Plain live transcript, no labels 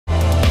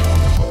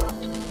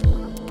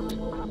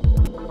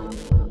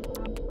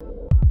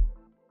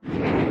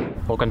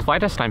Welcome to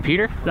Flight Test. I'm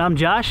Peter. And I'm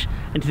Josh,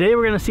 and today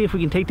we're going to see if we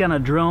can take down a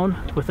drone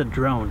with a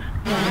drone.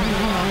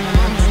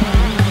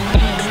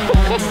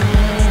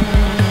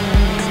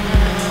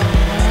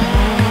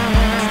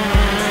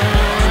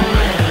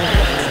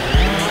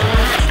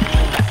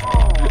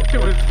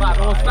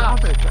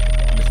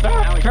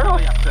 Stop. Turn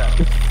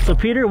off. So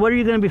Peter, what are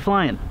you going to be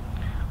flying?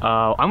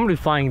 I'm going to be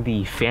flying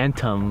the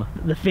Phantoomh.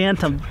 The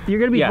Phantoomh. You're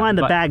going to be flying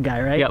the bad guy,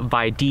 right? Yeah,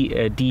 by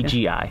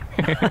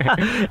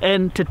DGI.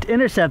 And to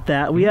intercept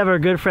that, we have our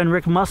good friend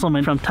Rick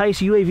Musselman from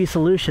Theiss UAV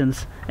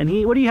Solutions. And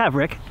what do you have,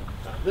 Rick?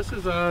 This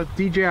is a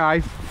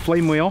DJI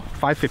Flamewheel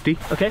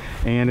F550. Okay.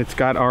 And it's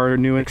got our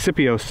new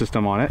Excipio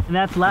system on it. And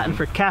that's Latin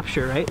for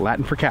capture, right?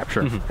 Latin for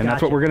capture. And Gotcha.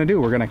 that's what we're going to do.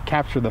 We're going to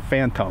capture the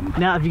Phantoomh.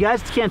 Now, if you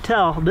guys can't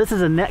tell, this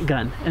is a net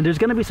gun. And there's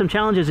going to be some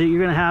challenges that you're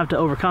going to have to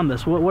overcome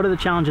this. What are the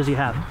challenges you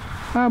have?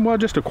 Well,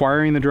 just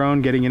acquiring the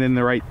drone, getting it in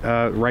the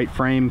right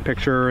frame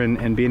picture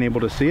and being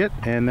able to see it,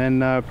 and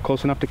then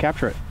close enough to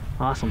capture it.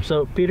 Awesome.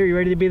 So, Peter, you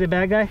ready to be the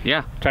bad guy?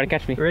 Yeah, try to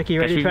catch me. Rick,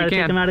 you ready to try to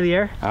take him out of the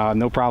air?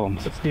 No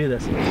problems. Let's do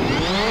this.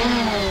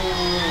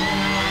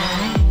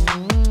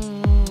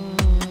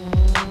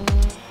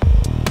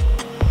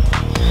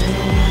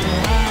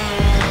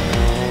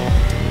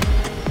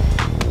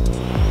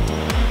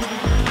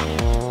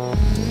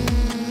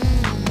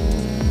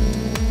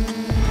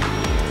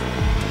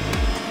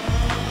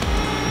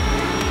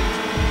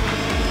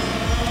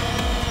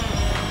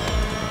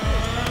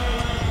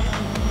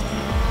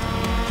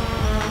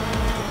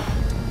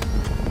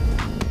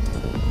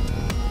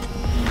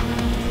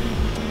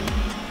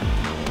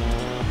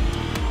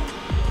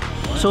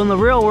 So in the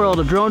real world,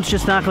 a drone's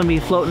just not going to be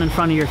floating in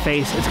front of your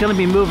face. It's going to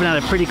be moving at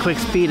a pretty quick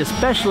speed,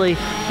 especially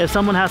if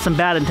someone has some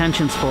bad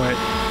intentions for it.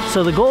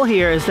 So the goal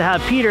here is to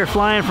have Peter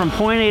flying from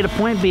point A to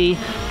point B,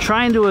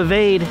 trying to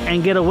evade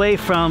and get away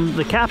from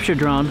the capture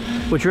drone,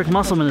 which Rick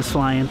Musselman is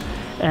flying.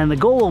 And the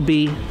goal will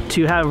be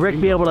to have Rick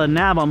be able to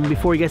nab him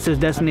before he gets to his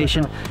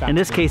destination. In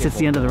this case, it's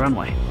the end of the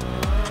runway.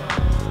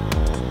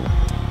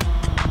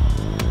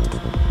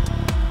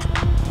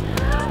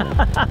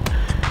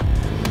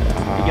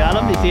 You got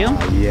him? You see him?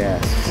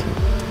 Yes.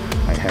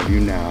 I have you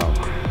now.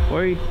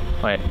 Where are you?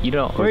 Wait, you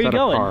don't. Where are you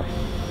going?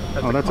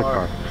 That's a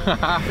car.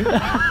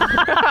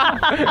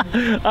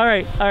 All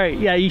right.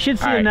 Yeah, you should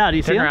see him now. Do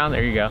you see him? Turn around.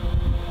 There you go.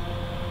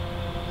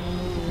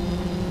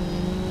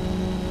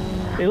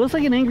 It looks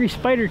like an angry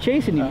spider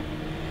chasing you.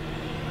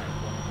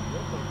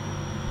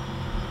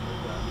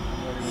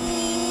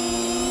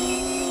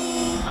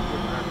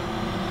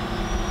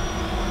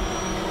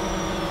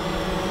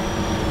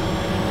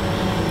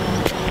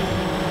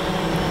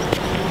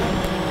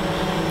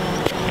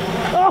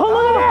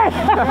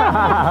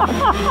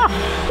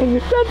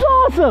 That's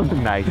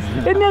awesome! Nice.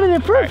 It netted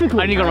it perfectly.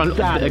 Right, I need to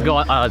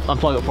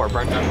unplug it for it,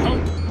 Brent.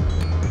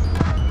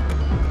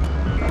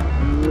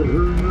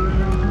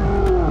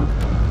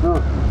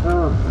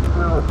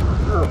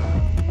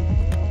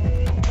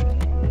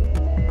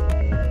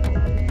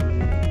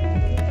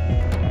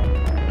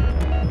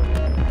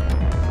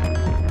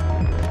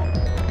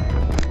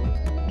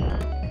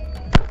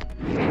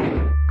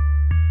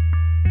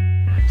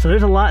 So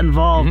there's a lot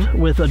involved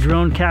with a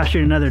drone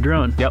capturing another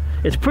drone. Yep.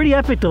 It's pretty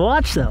epic to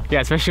watch though.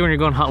 Yeah, especially when you're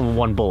going hunting with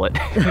one bullet.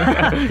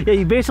 Yeah,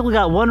 you basically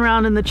got one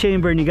round in the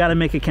chamber and you got to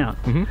make it count.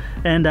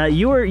 And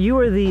you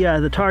were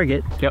the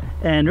target. Yep.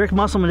 And Rick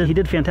Musselman, he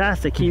did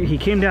fantastic. He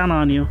came down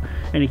on you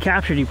and he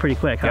captured you pretty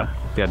quick, huh? Yep.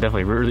 Yeah,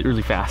 definitely,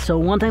 really fast. So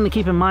one thing to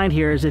keep in mind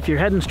here is if you're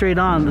heading straight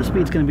on, the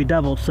speed's going to be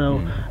doubled. So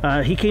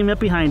he came up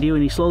behind you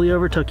and he slowly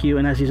overtook you,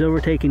 and as he's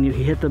overtaking you,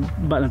 he hit the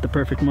button at the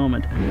perfect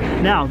moment.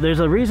 Now, there's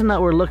a reason that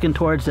we're looking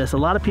towards this. A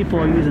lot of people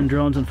are using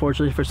drones,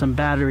 unfortunately, for some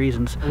bad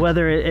reasons.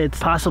 Whether it's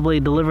possibly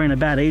delivering a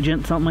bad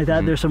agent, something like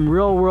that. There's some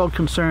real-world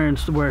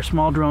concerns where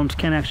small drones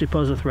can actually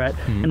pose a threat,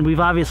 and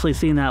we've obviously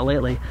seen that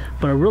lately.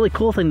 But a really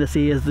cool thing to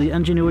see is the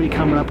ingenuity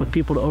coming up with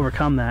people to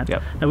overcome that.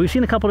 Yep. Now, we've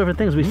seen a couple different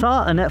things. We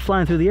saw a net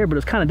flying through the air, but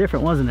it's kind of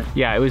different, wasn't it?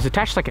 Yeah, it was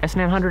attached to like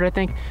S900, I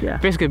think. Yeah.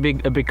 Basically,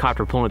 a big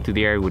copter pulling it through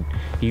the air you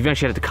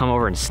eventually have to come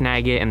over and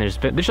snag it. And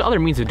there's other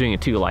means of doing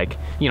it too. Like,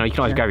 you know, you can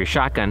always grab your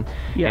shotgun.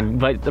 Yeah.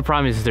 But the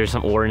problem is there's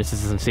some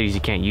ordinances in some cities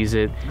you can't use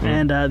it.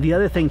 And the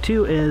other thing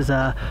too is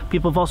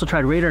people have also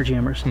tried radar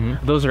jammers.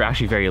 Those are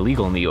actually very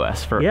illegal in the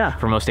U.S.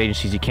 For most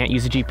agencies. You can't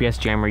use a GPS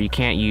jammer. You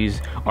can't use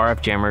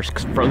RF jammers,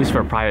 at least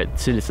for private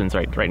citizens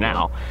right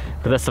now.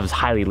 But that stuff is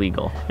highly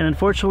illegal. And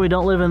unfortunately, we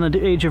don't live in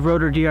the age of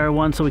Rotor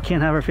DR1, so we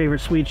can't have our favorite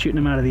Swede shooting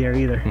them out of the air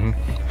either.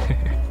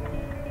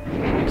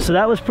 So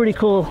that was pretty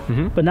cool,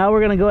 but now we're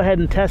going to go ahead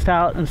and test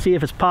out and see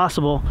if it's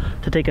possible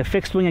to take a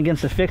fixed wing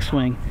against a fixed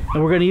wing,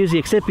 and we're going to use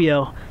the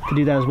Excipio to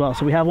do that as well.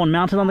 So we have one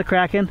mounted on the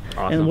Kraken.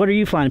 Awesome. And what are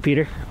you flying,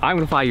 Peter? I'm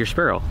going to fly your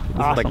Sparrow.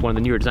 This is like one of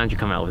the newer designs you're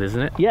coming out with,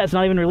 isn't it? Yeah, it's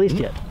not even released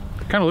yet.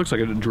 Kind of looks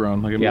like a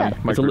drone, like a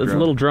it's a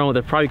little drone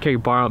that probably carry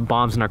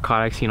bombs and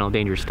narcotics, you know,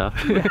 dangerous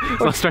stuff.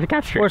 So let's try to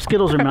capture it. Or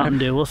Skittles or Mountain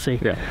Dew, we'll see.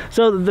 Yeah.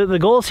 So the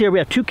goals here, we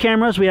have 2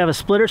 cameras, we have a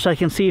splitter so I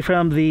can see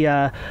from the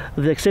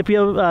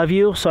Excipio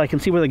view, so I can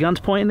see where the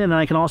gun's pointing, and then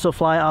I can also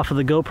fly off of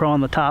the GoPro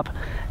on the top.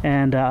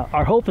 And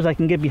our hope is I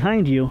can get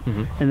behind you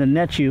and then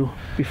net you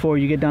before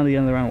you get down to the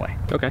end of the runway.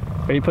 Okay.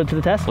 Ready to put it to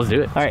the test? Let's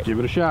do it. All right. Give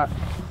it a shot.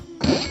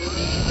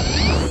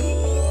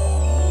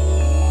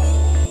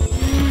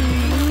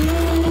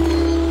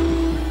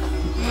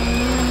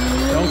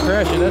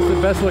 Crash it. That's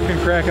the best looking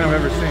Kraken I've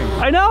ever seen.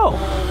 I know!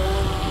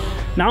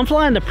 Now I'm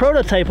flying the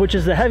prototype, which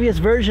is the heaviest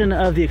version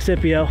of the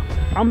Excipio.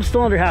 I'm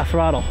still under half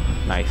throttle.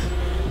 Nice.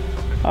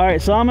 All right,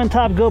 so I'm in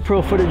top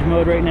GoPro footage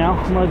mode right now.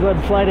 I'm gonna go ahead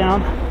and fly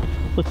down,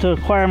 look to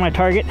acquire my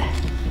target.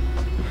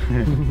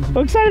 I'm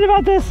excited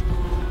about this.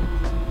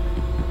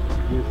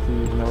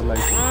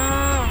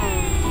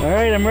 All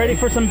right, I'm ready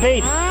for some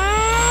bait.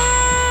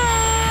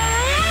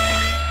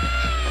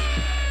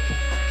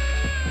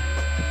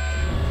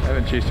 I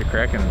haven't chased a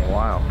Kraken in a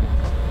while.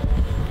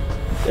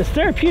 It's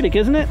therapeutic,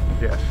 isn't it?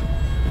 Yes.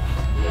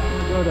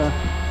 Go to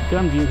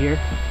gun view here.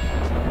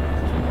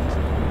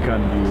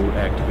 Gun view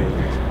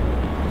activated.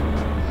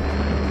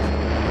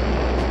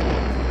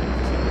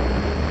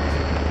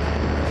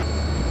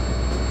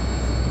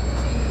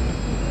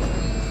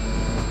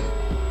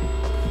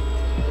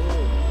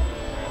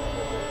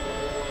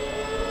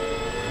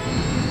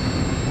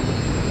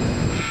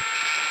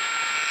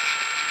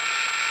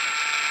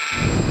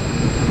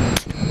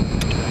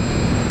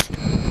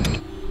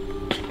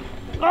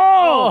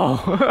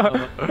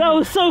 That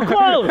was so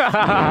close!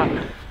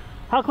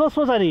 How close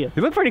was I to you?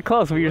 You look pretty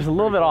close, but you're just a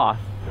little bit off.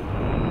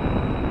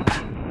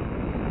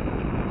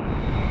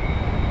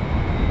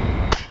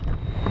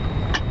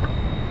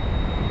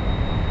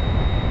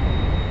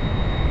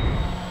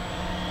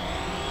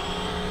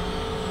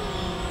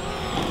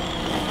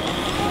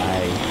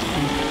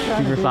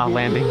 Nice. Super soft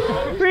landing.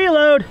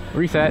 Reload!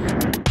 Reset.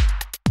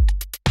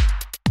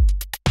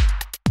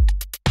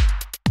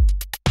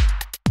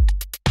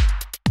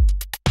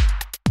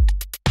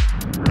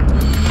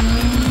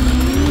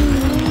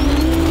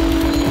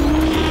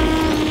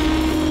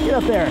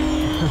 Up there.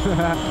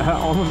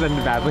 Almost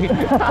ended badly.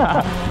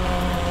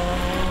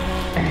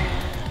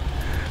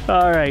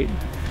 All right,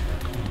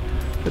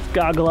 let's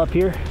goggle up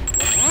here.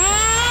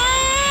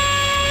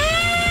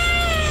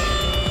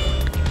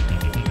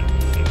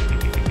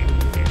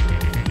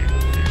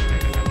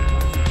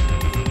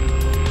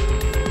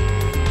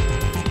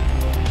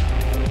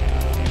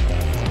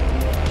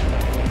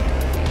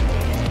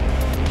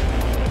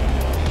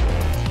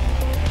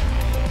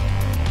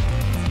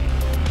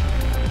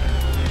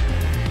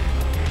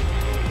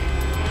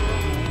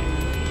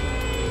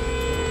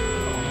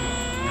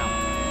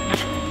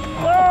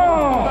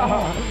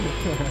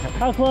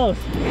 How close?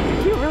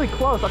 You were really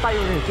close. I thought you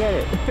were going to get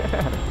it.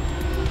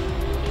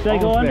 Should I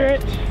go under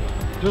it?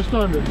 Just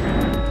under.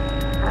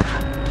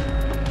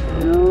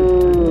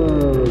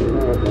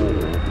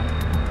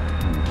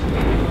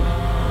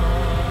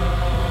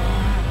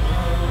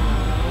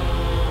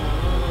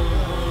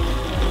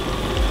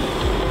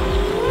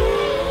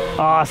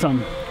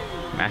 Awesome.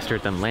 Master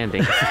at them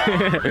landings.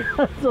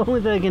 That's the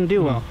only thing I can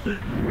do well.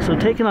 So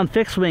taking on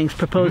fixed wings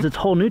proposed its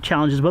whole new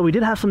challenges, but we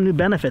did have some new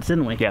benefits,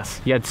 didn't we?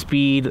 Yes. You had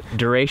speed,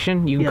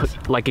 duration. You can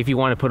like if you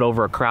want to put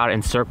over a crowd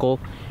and circle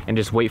and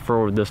just wait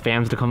for those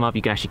FAMs to come up,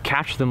 you can actually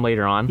capture them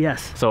later on.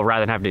 Yes. So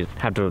rather than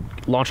have to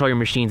launch all your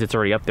machines, it's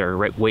already up there,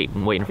 right,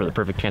 waiting for the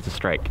perfect chance to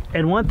strike.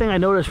 And one thing I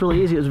noticed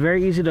really easy, it was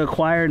very easy to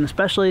acquire, and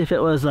especially if it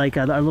was like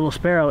a little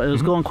Sparrow, it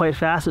was going quite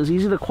fast. It was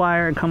easy to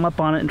acquire and come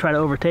up on it and try to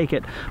overtake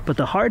it. But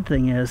the hard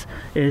thing is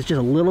just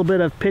a little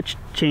bit of pitch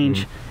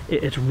change.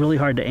 It's really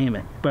hard to aim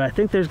it. But I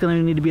think there's going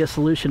to need to be a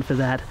solution for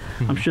that.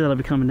 I'm sure that'll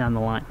be coming down the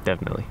line.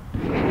 Definitely.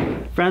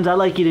 Friends, I'd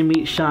like you to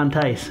meet Sean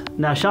Theiss.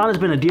 Now, Sean has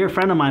been a dear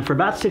friend of mine for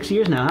about 6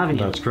 years now, haven't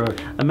you? That's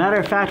correct. A matter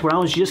of fact, when I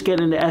was just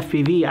getting into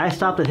FPV, I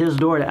stopped at his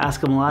door to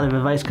ask him a lot of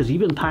advice because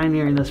you've been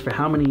pioneering this for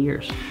how many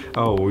years?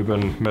 Oh, we've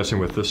been messing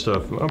with this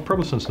stuff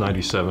probably since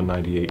 97,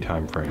 98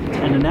 time frame.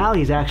 And now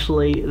he's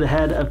actually the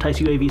head of Theiss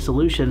UAV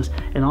Solutions,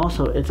 and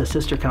also it's a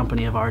sister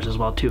company of ours as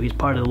well too. He's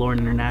part of the Lauren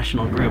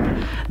International Group.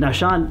 Now,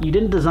 Sean, you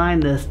didn't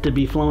design this to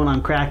be flown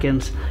on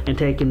Krakens and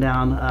taking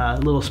down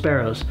little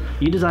Sparrows.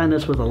 You designed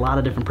this with a lot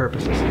of different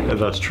purposes.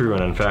 That's true,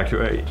 and in fact,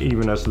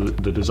 even as the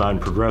design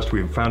progressed,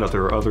 we found out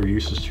there are other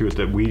uses to it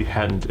that we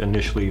hadn't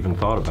initially even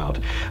thought about.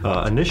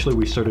 Initially,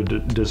 we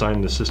started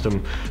designing the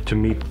system to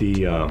meet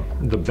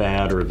the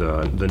bad or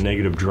the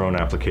negative drone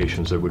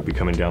applications that would be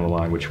coming down the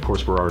line, which of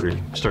course we're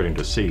already starting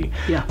to see.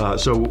 Yeah.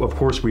 So of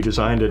course we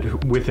designed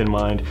it with in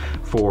mind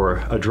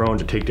for a drone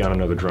to take down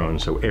another drone,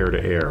 so air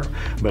to air.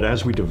 But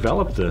as we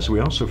developed this,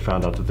 we also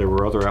found out that there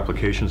were other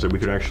applications that we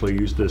could actually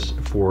use this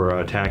for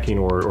attacking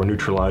or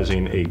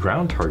neutralizing a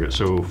ground target.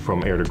 So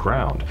from air to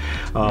ground.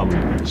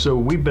 So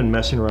we've been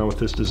messing around with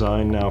this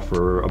design now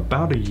for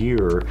about a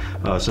year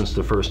since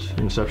the first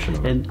inception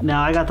of it. And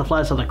now I got the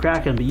flights on the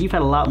Kraken, but you've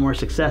had a lot more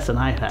success than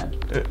I've had.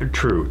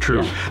 True.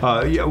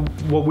 Yeah,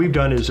 what we've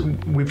done is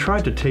we've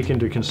tried to take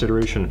into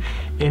consideration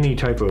any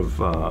type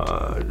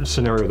of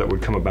scenario that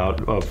would come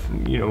about of,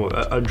 you know,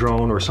 a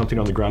drone or something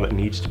on the ground that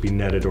needs to be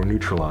netted or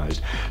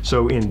neutralized.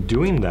 So in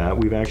doing that,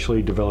 we've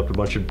actually developed a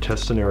bunch of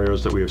test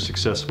scenarios that we have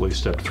successfully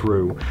stepped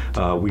through.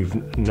 We've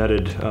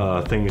netted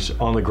things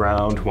on the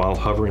ground while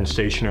hovering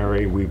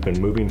stationary. We've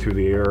been moving through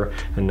the air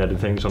and netted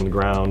things on the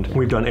ground.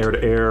 We've done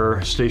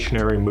air-to-air,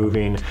 stationary,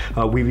 moving.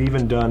 We've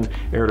even done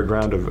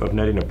air-to-ground of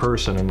netting a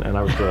person, and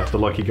I was the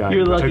lucky guy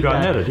who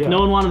got netted. Yeah. No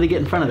one wanted to get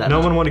in front of that. No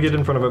one wanted to get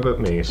in front of it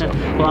but me. So.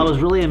 Well, I was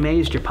really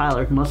amazed your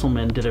pilot,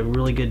 Musselman, did a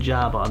really good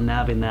job on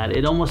nabbing that.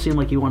 It almost seemed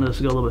like you wanted us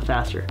to go a little bit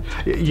faster.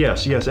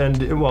 Yes,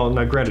 and well,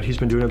 now granted, he's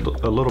been doing it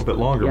a little bit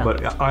longer,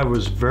 but I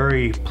was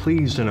very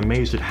pleased and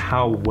amazed at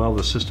how well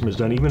the system is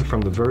done. Even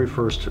from the very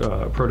first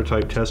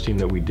prototype testing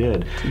that we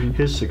did,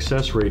 his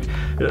success rate,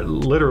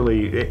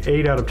 literally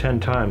 8 out of 10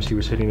 times he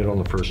was hitting it on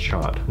the first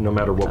shot, no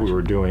matter what we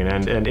were doing.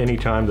 And any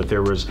time that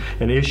there was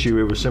an issue,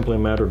 it was simply a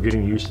matter of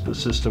getting used to the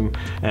system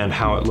and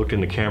how it looked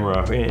in the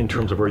camera in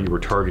terms of where you were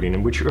targeting,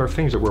 and which are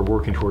things that we're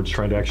working towards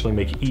trying to actually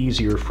make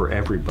easier for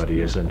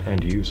everybody as an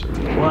end user.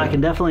 Well, I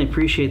can definitely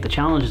appreciate the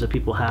challenges that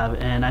people have,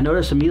 and I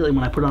noticed immediately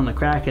when I put on the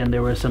Kraken,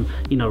 there was some,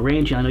 you know,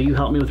 ranging. I know you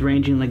helped me with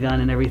ranging the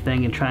gun and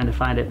everything and trying to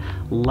find it.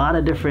 A lot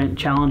of different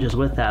challenges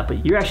with that,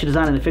 but you're actually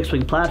designing a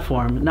fixed-wing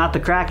platform, not the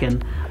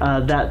Kraken,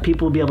 that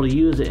people will be able to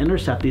use to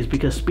intercept these,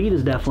 because speed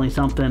is definitely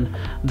something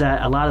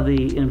that a lot of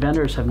the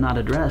inventors have not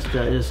addressed,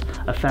 is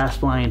a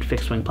fast-flying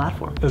fixed-wing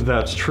platform.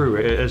 That's true.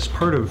 As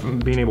part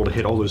of being able to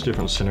hit all those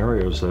different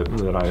scenarios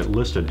that I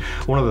listed,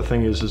 one of the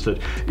things is that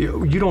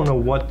you don't know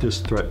what this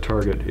threat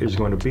target is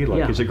going to be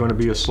like. Is it going to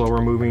be a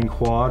slower moving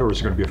quad, or is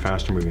it going to be a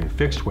faster moving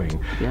fixed wing?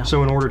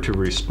 So in order to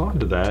respond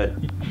to that,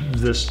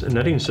 this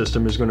netting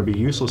system is going to be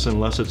useless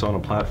unless it's on a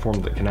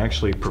platform that can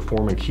actually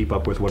perform and keep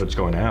up with what it's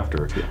going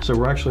after. So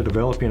we're actually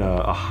developing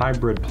a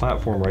hybrid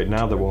platform right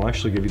now that will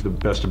actually give you the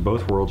best of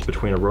both worlds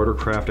between a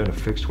rotorcraft and a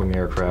fixed wing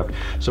aircraft.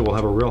 So we'll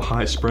have a real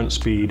high sprint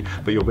speed,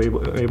 but you'll be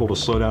able to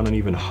slow down and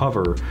even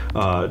hover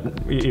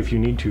if you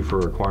need to for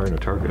acquiring a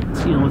target.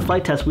 You know, with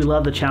flight tests, we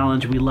love the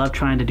challenge. We love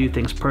trying to do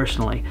things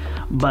personally,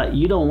 but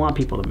you don't want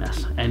people to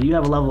miss, and you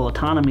have a level of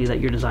autonomy that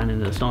you're designing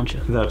this, don't you?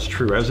 That's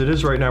true. As it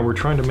is right now, we're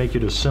trying to make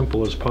it as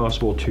simple as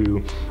possible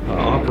to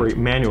operate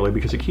manually,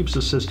 because it keeps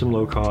the system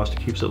low cost, it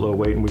keeps it low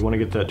weight, and we want to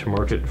get that to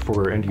market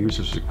for end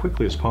users as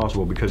quickly as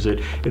possible, because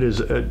it is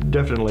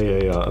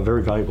definitely a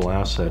very valuable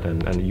asset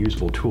and a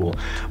usable tool.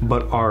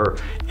 But our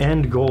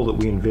end goal that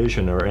we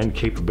envision, our end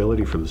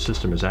capability for the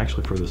system, is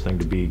actually for this thing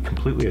to be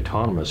completely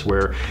autonomous,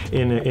 where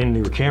in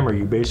your camera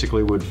you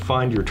basically would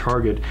find your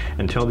target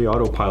and tell the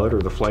autopilot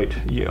or the flight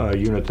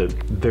unit that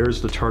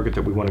there's the target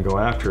that we want to go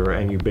after,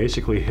 and you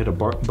basically hit a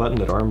button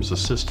that arms the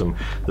system.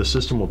 The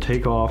system will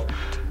take off,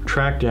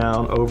 track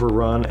down,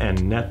 overrun,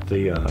 and net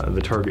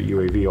the target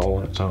UAV all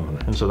on its own.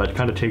 And so that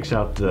kind of takes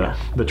out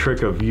the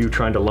trick of you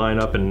trying to line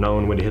up and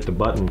knowing when to hit the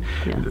button.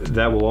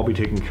 That will all be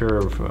taken care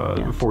of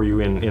for you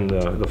in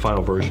the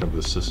final version of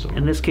this system.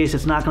 In this case,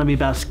 it's not going to be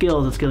about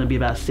skills, it's going to be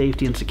about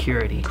safety and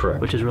security.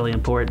 Correct. Which is really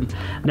important.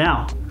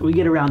 Now, we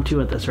get around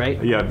two at this,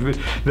 right? Yeah,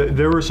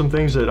 there were some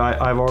things that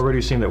I've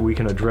already seen that we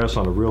can address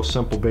on a real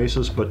simple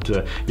basis, but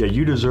yeah,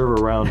 you deserve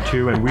a round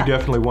two, and we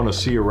definitely want to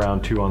see a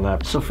round two on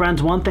that. So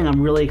friends, one thing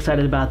I'm really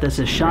excited about this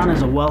is Sean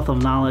has a wealth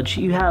of knowledge.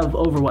 You have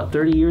over, what,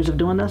 30 years of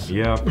doing this?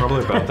 Yeah,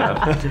 probably about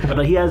that.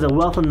 But he has a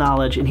wealth of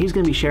knowledge, and he's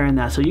going to be sharing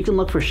that. So you can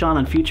look for Sean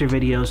on future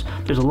videos.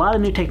 There's a lot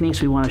of new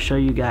techniques we want to show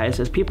you guys.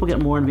 As people get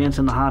more advanced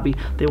in the hobby,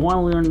 they want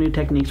to learn new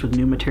techniques with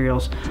new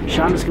materials.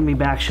 Sean is going to be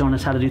back showing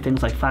us how to do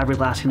things like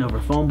fiberglassing over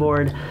foam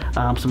board,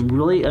 some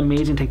really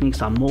amazing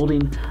techniques on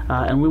molding,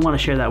 and we want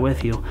to share that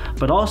with you.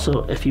 But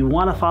also, if you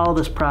want to follow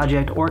this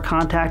project or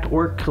contact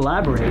or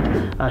collaborate,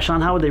 Sean,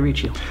 how would they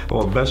reach you?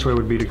 Well, the best way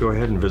would be to go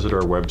ahead and visit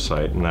our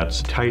website, and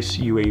that's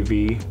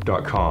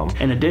theissuav.com.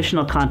 And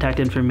additional contact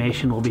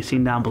information will be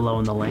seen down below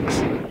in the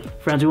links.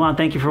 Friends, we want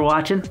to thank you for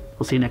watching.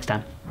 We'll see you next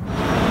time.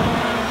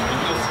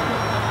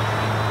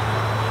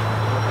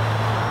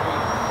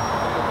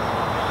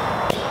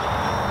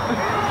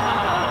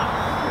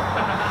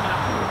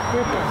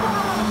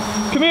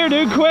 Come here,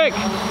 dude, quick!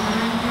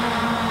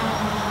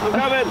 I'm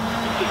coming!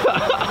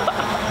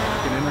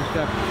 Can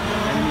intercept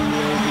enemy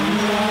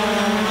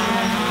UAVs.